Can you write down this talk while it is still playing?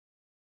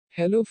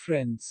Hello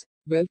friends.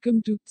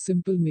 Welcome to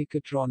Simple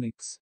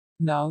Mechatronics.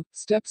 Now,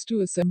 steps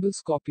to assemble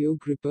Scorpio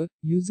Gripper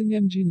using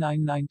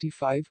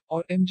MG995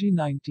 or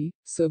MG90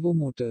 servo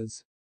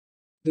motors.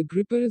 The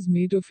gripper is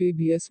made of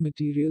ABS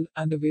material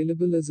and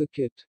available as a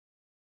kit.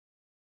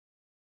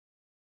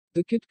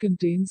 The kit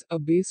contains a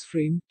base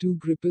frame, two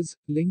grippers,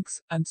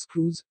 links, and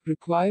screws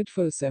required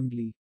for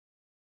assembly.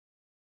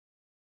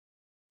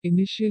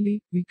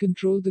 Initially, we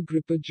control the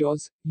gripper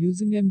jaws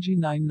using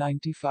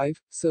MG995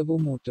 servo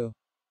motor.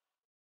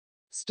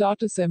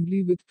 Start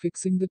assembly with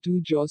fixing the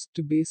two jaws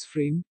to base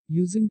frame,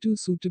 using two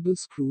suitable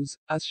screws,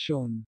 as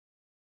shown.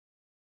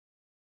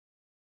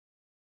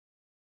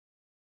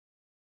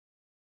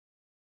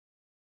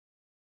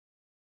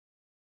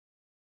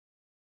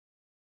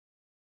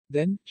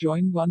 Then,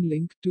 join one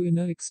link to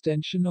inner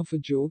extension of a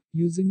jaw,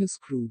 using a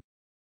screw.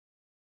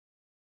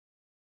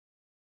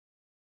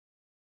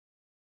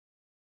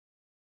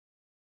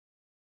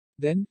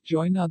 Then,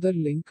 join other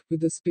link,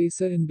 with a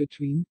spacer in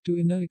between, to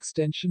inner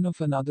extension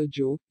of another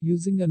jaw,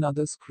 using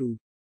another screw.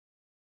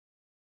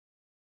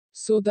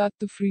 So that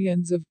the free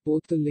ends of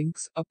both the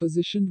links are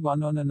positioned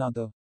one on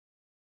another.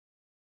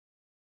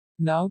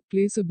 Now,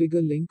 place a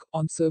bigger link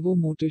on servo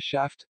motor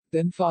shaft,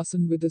 then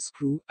fasten with a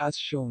screw, as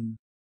shown.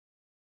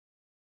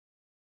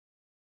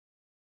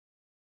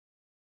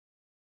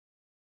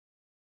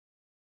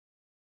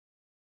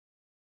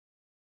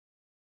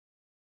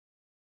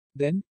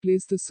 Then,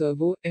 place the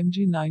servo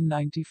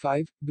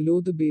MG995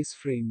 below the base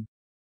frame.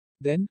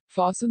 Then,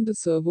 fasten the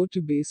servo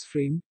to base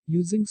frame,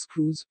 using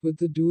screws with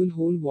the dual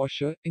hole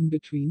washer in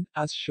between,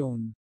 as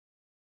shown.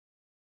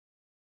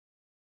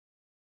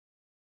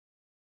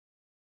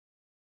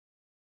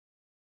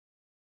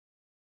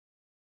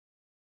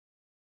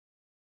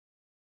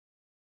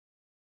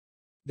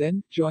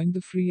 Then, join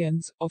the free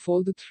ends of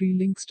all the three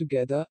links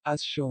together,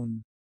 as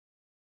shown.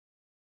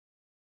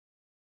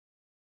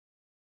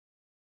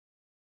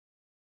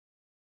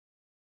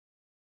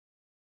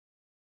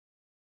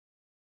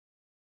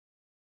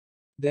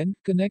 Then,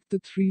 connect the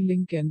three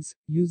link ends,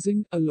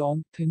 using a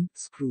long, thin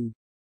screw.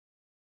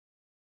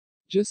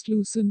 Just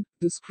loosen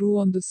the screw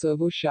on the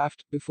servo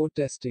shaft before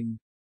testing.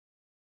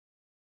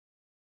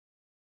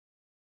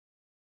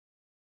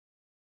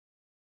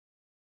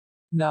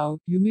 Now,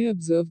 you may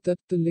observe that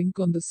the link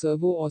on the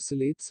servo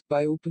oscillates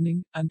by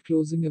opening and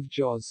closing of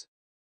jaws.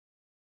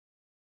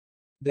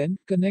 Then,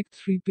 connect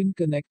 3-pin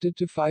connector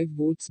to 5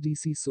 volts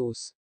DC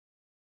source,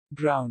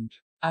 ground,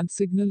 and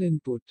signal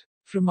input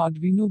from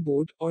Arduino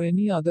board or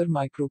any other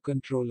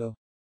microcontroller.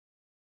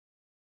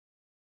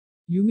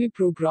 You may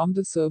program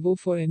the servo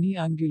for any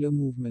angular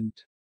movement.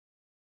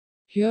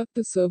 Here,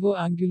 the servo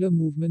angular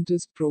movement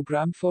is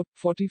programmed for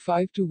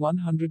 45 to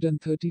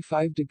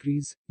 135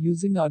 degrees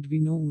using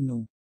Arduino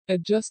Uno.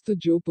 Adjust the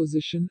jaw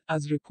position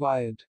as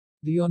required.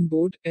 The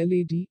onboard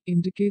LED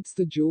indicates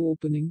the jaw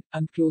opening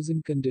and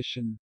closing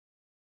condition.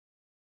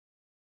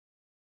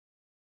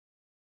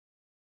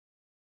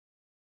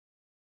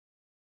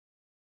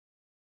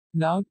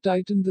 Now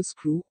tighten the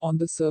screw on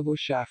the servo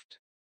shaft.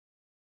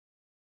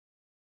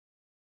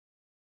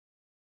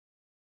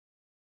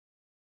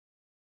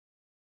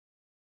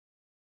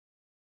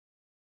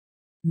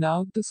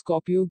 Now, the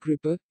Scorpio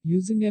Gripper,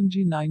 using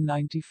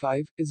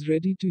MG995, is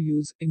ready to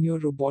use in your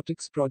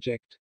robotics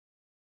project.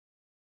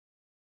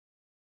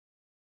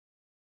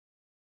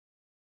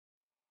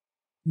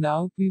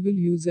 Now, we will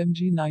use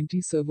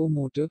MG90 servo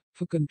motor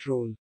for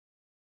control.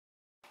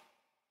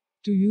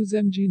 To use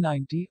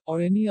MG90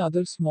 or any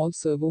other small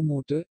servo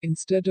motor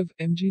instead of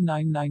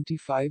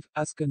MG995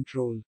 as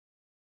control,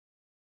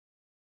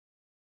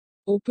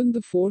 open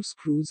the 4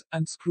 screws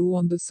and screw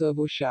on the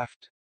servo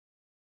shaft.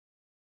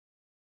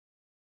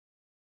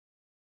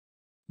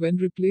 When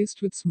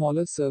replaced with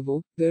smaller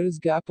servo, there is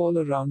gap all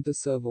around the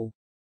servo.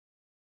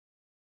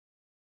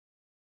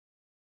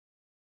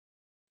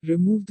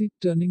 Remove the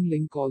turning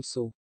link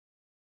also.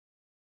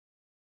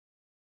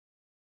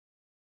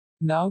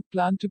 Now,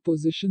 plan to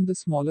position the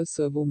smaller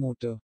servo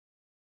motor.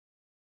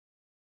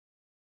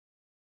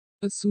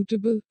 A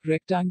suitable,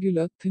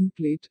 rectangular, thin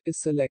plate is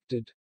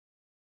selected.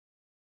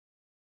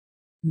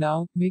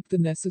 Now, make the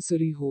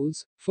necessary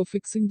holes for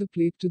fixing the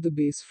plate to the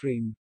base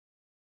frame.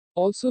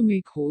 Also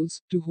make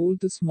holes to hold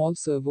the small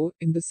servo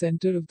in the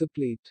center of the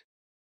plate.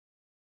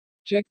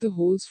 Check the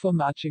holes for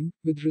matching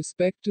with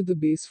respect to the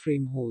base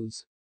frame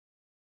holes.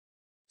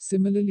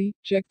 Similarly,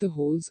 check the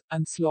holes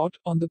and slot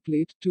on the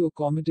plate to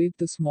accommodate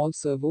the small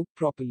servo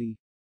properly.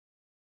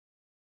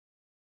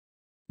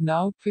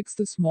 Now, fix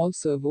the small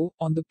servo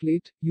on the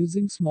plate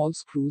using small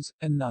screws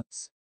and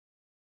nuts.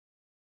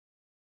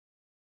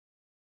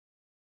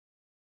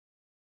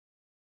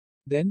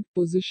 Then,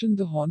 position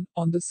the horn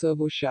on the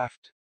servo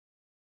shaft.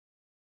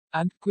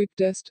 And quick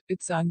test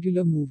its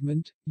angular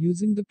movement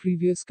using the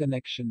previous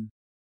connection.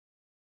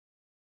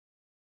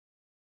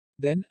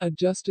 Then,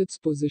 adjust its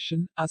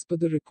position as per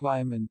the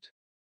requirement.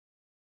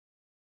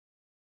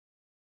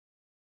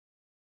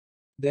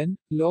 Then,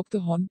 lock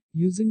the horn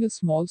using a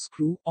small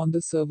screw on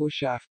the servo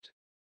shaft.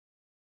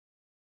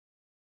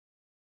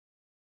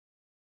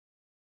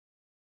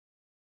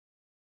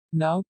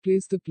 Now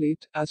place the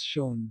plate as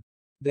shown.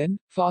 Then,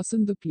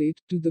 fasten the plate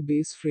to the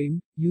base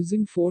frame,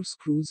 using 4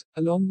 screws,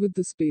 along with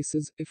the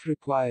spaces if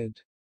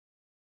required.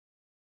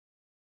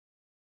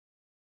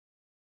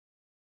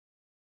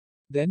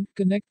 Then,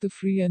 connect the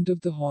free end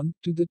of the horn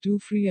to the 2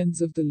 free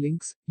ends of the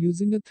links,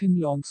 using a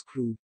thin long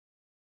screw.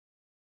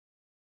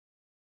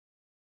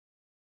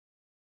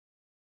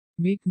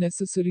 Make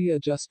necessary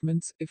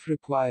adjustments if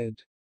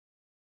required.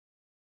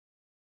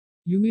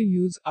 You may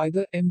use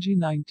either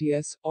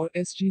MG90S or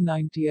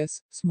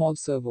SG90S, small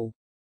servo.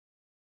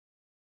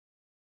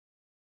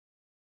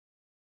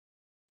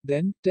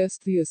 Then,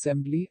 test the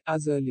assembly,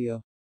 as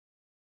earlier.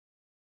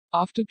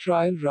 After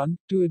trial run,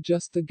 to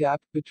adjust the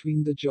gap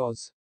between the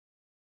jaws.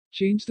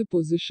 Change the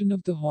position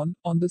of the horn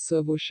on the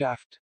servo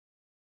shaft.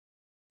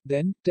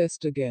 Then,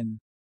 test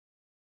again.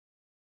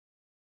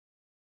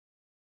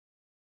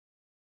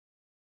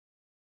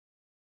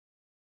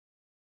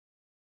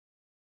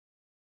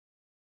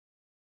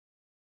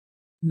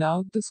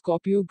 Now, the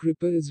Scorpio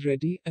Gripper is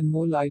ready and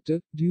more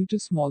lighter, due to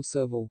small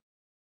servo.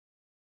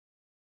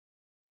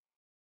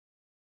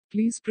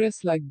 Please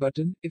press like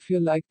button if you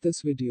liked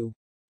this video.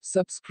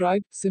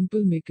 Subscribe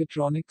Simple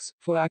Mechatronics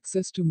for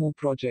access to more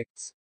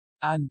projects.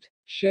 And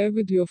share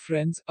with your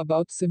friends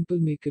about Simple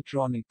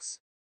Mechatronics.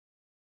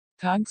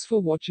 Thanks for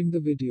watching the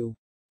video.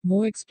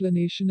 More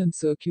explanation and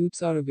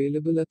circuits are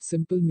available at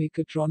Simple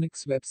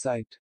Mechatronics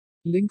website.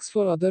 Links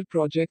for other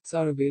projects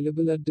are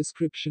available at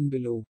description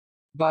below.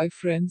 Bye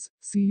friends,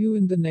 see you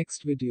in the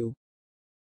next video.